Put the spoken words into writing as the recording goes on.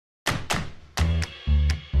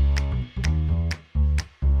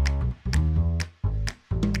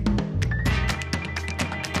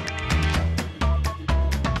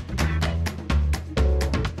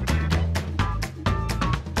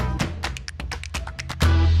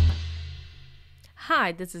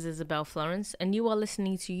Hi, this is Isabel Florence, and you are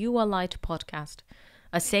listening to YouRLight podcast,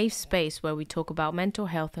 a safe space where we talk about mental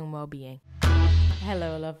health and well-being.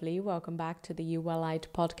 Hello, lovely. Welcome back to the YouRLight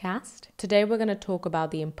podcast. Today, we're going to talk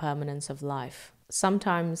about the impermanence of life.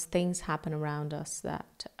 Sometimes things happen around us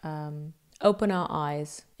that open our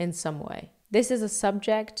eyes in some way. This is a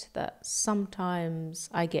subject that sometimes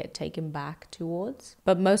I get taken back towards,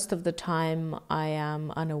 but most of the time I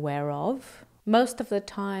am unaware of. Most of the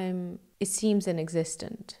time, it seems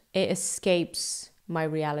inexistent. It escapes my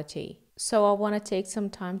reality. So I want to take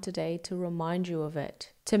some time today to remind you of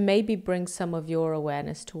it, to maybe bring some of your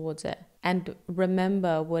awareness towards it, and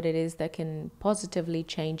remember what it is that can positively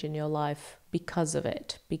change in your life because of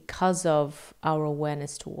it, because of our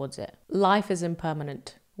awareness towards it. Life is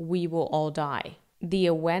impermanent. We will all die. The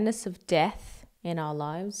awareness of death in our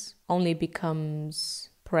lives only becomes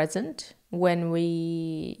present when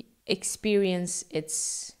we experience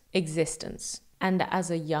its existence. And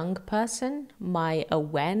as a young person, my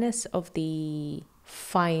awareness of the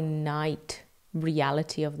finite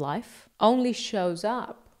reality of life only shows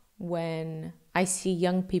up when I see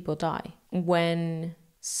young people die. When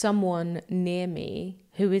someone near me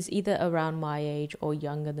who is either around my age or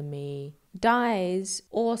younger than me dies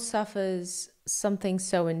or suffers something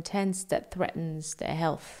so intense that threatens their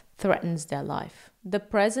health, threatens their life. The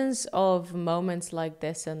presence of moments like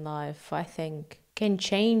this in life, I think, can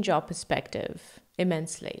change our perspective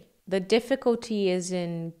immensely. The difficulty is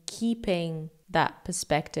in keeping that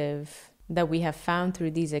perspective that we have found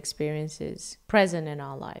through these experiences present in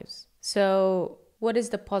our lives. So, what is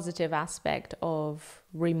the positive aspect of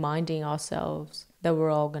reminding ourselves that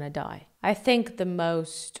we're all going to die? I think the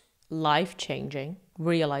most life-changing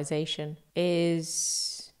realization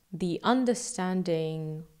is the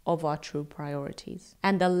understanding of our true priorities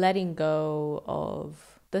and the letting go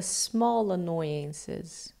of the small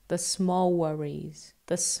annoyances, the small worries,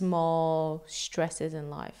 the small stresses in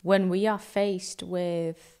life. When we are faced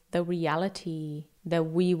with the reality that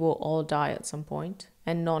we will all die at some point,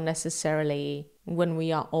 and not necessarily when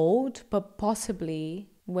we are old, but possibly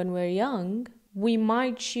when we're young, we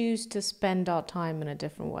might choose to spend our time in a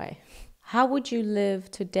different way. How would you live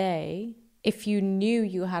today if you knew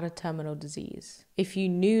you had a terminal disease? If you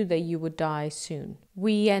knew that you would die soon?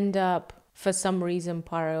 We end up, for some reason,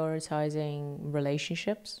 prioritizing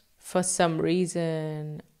relationships. For some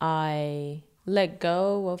reason, I let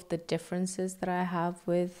go of the differences that I have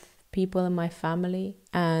with people in my family,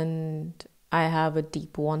 and I have a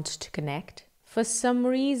deep want to connect. For some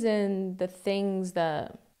reason, the things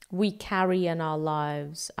that we carry in our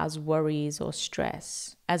lives as worries or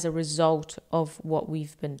stress as a result of what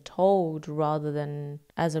we've been told rather than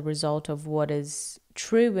as a result of what is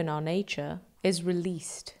true in our nature is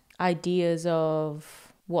released. Ideas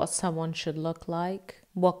of what someone should look like,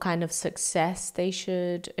 what kind of success they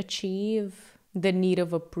should achieve, the need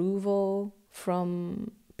of approval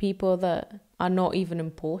from people that are not even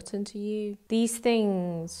important to you. These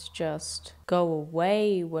things just go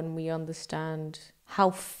away when we understand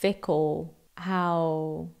how fickle,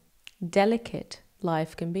 how delicate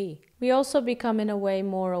life can be. We also become, in a way,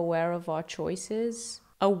 more aware of our choices,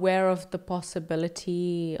 aware of the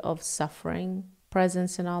possibility of suffering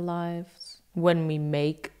presence in our lives when we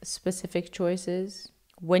make specific choices.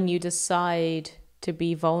 When you decide to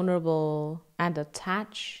be vulnerable and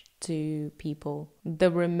attach to people,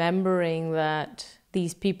 the remembering that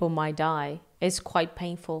these people might die is quite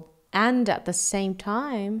painful, and at the same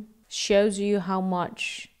time shows you how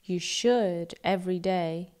much you should every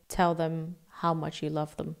day tell them how much you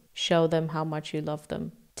love them, show them how much you love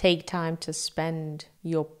them, take time to spend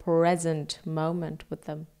your present moment with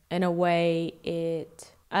them. In a way,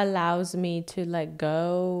 it allows me to let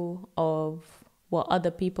go of what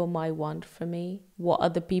other people might want for me, what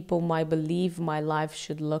other people might believe my life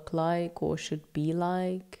should look like or should be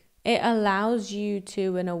like. It allows you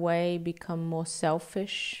to, in a way, become more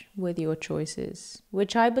selfish with your choices,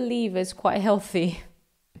 which I believe is quite healthy.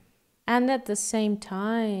 And at the same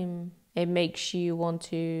time, it makes you want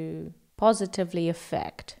to positively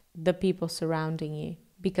affect the people surrounding you.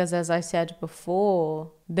 Because as I said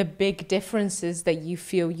before, the big differences that you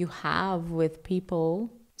feel you have with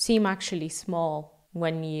people seem actually small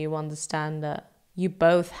when you understand that you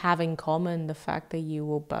both have in common the fact that you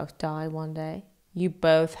will both die one day. You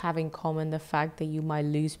both have in common the fact that you might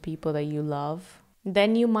lose people that you love.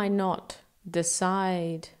 Then you might not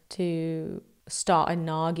decide to start an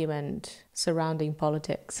argument surrounding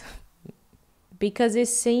politics because it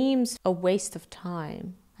seems a waste of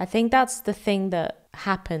time. I think that's the thing that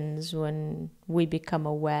happens when we become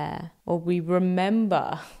aware or we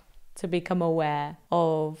remember to become aware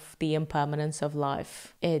of the impermanence of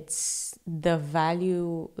life. It's the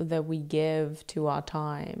value that we give to our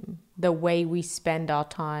time. The way we spend our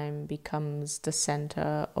time becomes the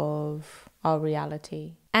center of our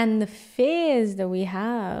reality. And the fears that we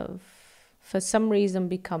have, for some reason,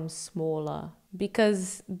 become smaller.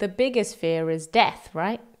 Because the biggest fear is death,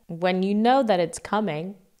 right? When you know that it's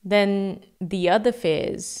coming, then the other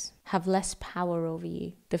fears have less power over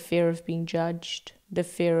you. The fear of being judged, the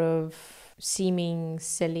fear of seeming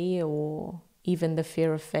silly, or even the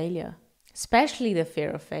fear of failure. Especially the fear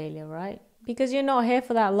of failure, right? Because you're not here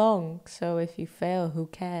for that long. So if you fail, who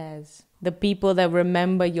cares? The people that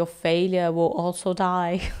remember your failure will also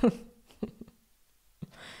die.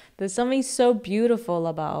 There's something so beautiful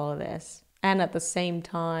about all of this. And at the same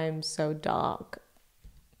time, so dark.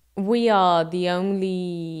 We are the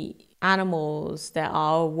only animals that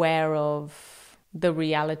are aware of the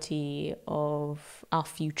reality of our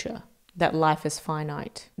future, that life is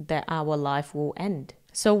finite, that our life will end.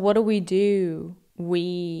 So what do?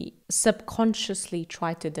 We subconsciously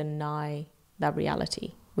try to deny that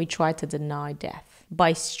reality. We try to deny death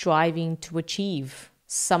by striving to achieve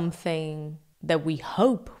something that we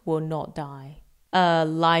hope will not die, a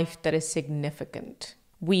life that is significant.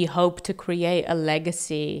 We hope to create a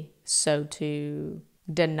legacy, so to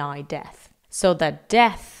deny death, so that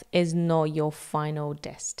death is not your final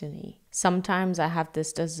destiny. Sometimes I have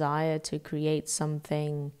this desire to create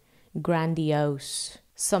something grandiose,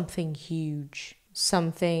 something huge,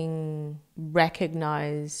 something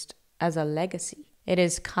recognized as a legacy. It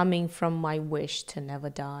is coming from my wish to never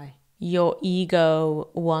die. Your ego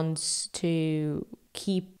wants to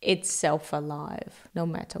keep itself alive no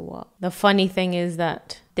matter what. The funny thing is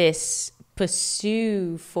that this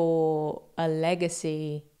pursuit for a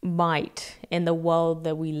legacy might, in the world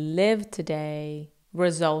that we live today,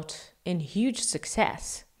 result in huge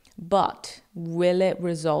success. But will it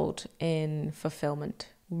result in fulfillment?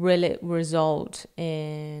 Will it result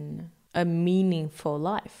in a meaningful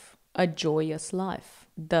life, a joyous life,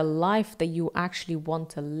 the life that you actually want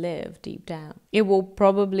to live deep down? It will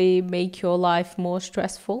probably make your life more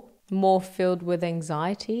stressful, more filled with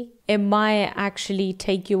anxiety. It might actually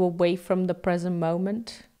take you away from the present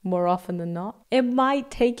moment more often than not. It might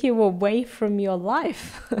take you away from your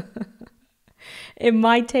life. It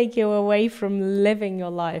might take you away from living your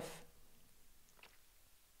life.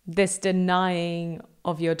 This denying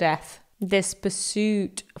of your death, this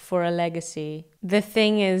pursuit for a legacy. The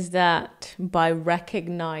thing is that by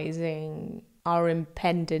recognizing our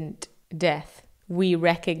impendent death, we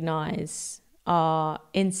recognize our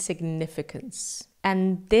insignificance.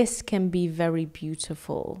 And this can be very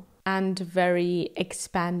beautiful and very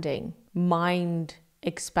expanding, mind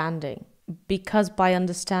expanding. Because by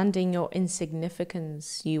understanding your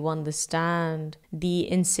insignificance, you understand the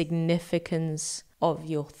insignificance of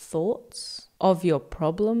your thoughts, of your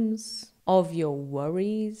problems, of your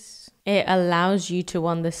worries. It allows you to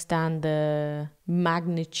understand the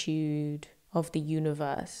magnitude of the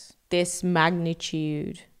universe. This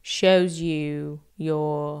magnitude shows you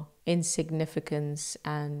your insignificance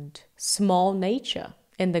and small nature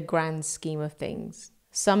in the grand scheme of things.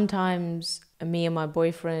 Sometimes me and my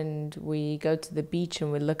boyfriend, we go to the beach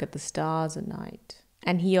and we look at the stars at night.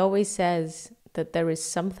 And he always says that there is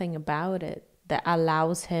something about it that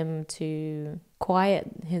allows him to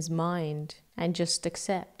quiet his mind and just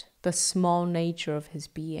accept the small nature of his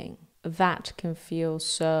being. That can feel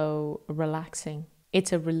so relaxing.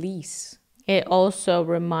 It's a release. It also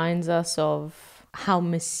reminds us of how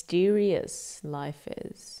mysterious life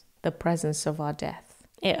is, the presence of our death.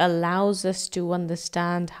 It allows us to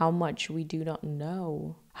understand how much we do not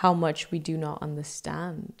know, how much we do not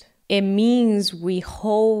understand. It means we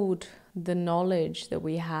hold the knowledge that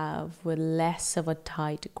we have with less of a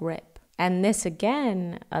tight grip. And this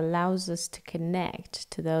again allows us to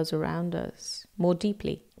connect to those around us more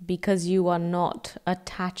deeply, because you are not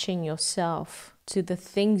attaching yourself to the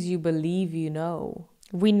things you believe you know.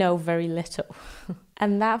 We know very little.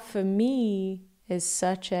 And that for me is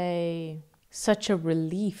such a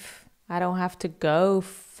relief. I don't have to go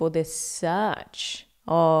for this search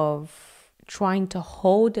of trying to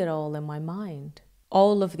hold it all in my mind.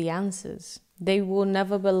 All of the answers, they will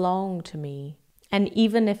never belong to me. And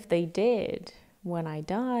even if they did, when I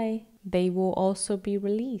die, they will also be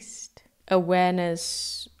released.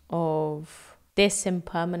 Awareness of this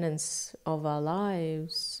impermanence of our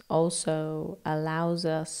lives also allows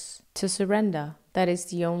us to surrender. That is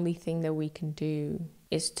the only thing that we can do,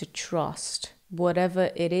 is to trust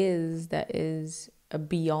whatever it is that is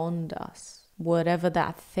beyond us, whatever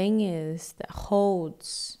that thing is that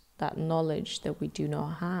holds that knowledge that we do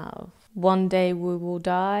not have. One day we will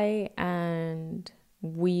die and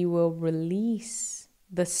we will release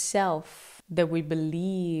the self that we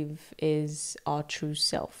believe is our true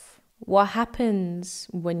self. What happens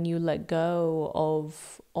when you let go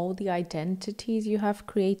of all the identities you have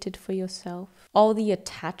created for yourself, all the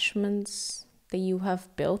attachments that you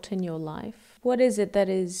have built in your life? What is it that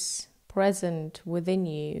is present within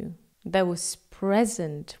you, that was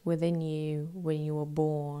present within you when you were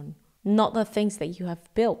born? Not the things that you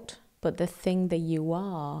have built, but the thing that you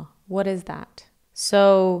are. What is that?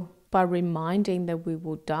 So by reminding that we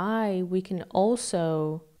will die, we can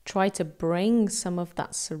also try to bring some of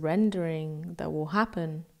that surrendering that will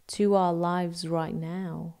happen to our lives right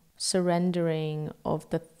now. Surrendering of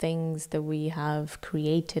the things that we have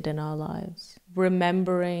created in our lives.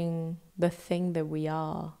 Remembering the thing that we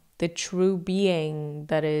are. The true being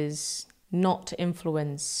that is not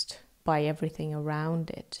influenced by everything around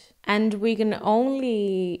it. And we can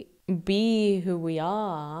only be who we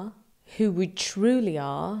are, who we truly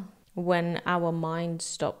are, when our mind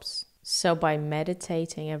stops. So by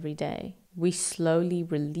meditating every day, we slowly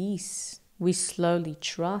release, we slowly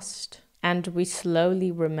trust, and we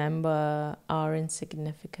slowly remember our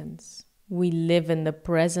insignificance. We live in the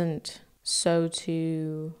present, so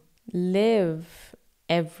to live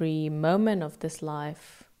every moment of this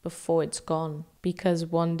life before it's gone. Because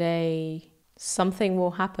one day something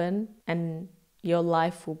will happen and your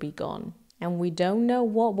life will be gone. And we don't know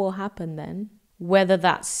what will happen then. Whether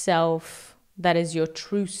that self, that is your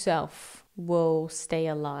true self, will stay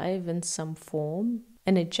alive in some form,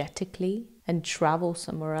 energetically, and travel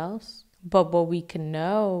somewhere else. But what we can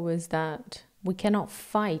know is that we cannot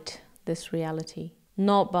fight this reality.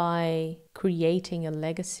 Not by creating a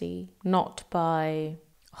legacy, not by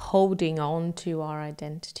holding on to our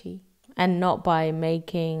identity, and not by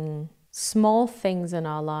making small things in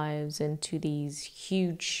our lives into these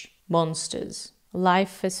huge monsters.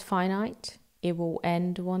 Life is finite. It will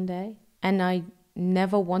end one day. And I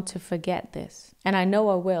never want to forget this. And I know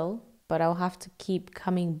I will, but I'll have to keep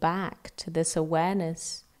coming back to this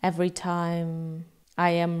awareness every time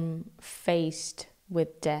I am faced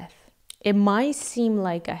with death. It might seem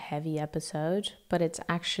like a heavy episode, but it's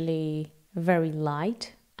actually very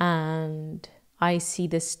light. And I see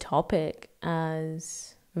this topic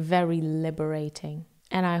as very liberating.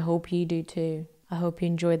 And I hope you do too. I hope you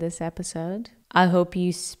enjoy this episode. I hope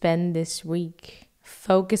you spend this week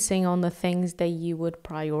focusing on the things that you would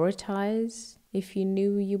prioritize if you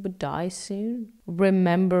knew you would die soon.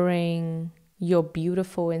 Remembering your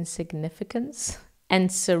beautiful insignificance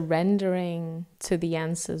and surrendering to the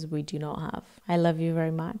answers we do not have. I love you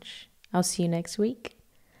very much. I'll see you next week.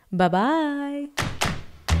 Bye-bye.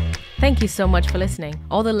 Thank you so much for listening.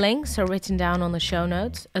 All the links are written down on the show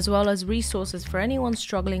notes, as well as resources for anyone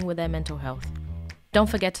struggling with their mental health. Don't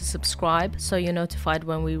forget to subscribe so you're notified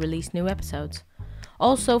when we release new episodes.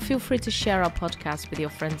 Also, feel free to share our podcast with your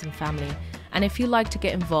friends and family. And if you'd like to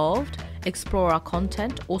get involved, explore our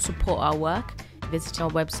content, or support our work, visit our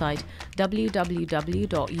website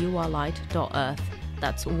www.yourlight.earth.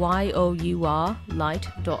 That's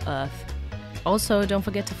yourlight.earth. Also, don't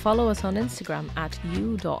forget to follow us on Instagram at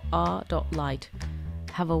you.r.light.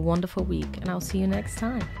 Have a wonderful week, and I'll see you next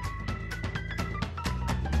time.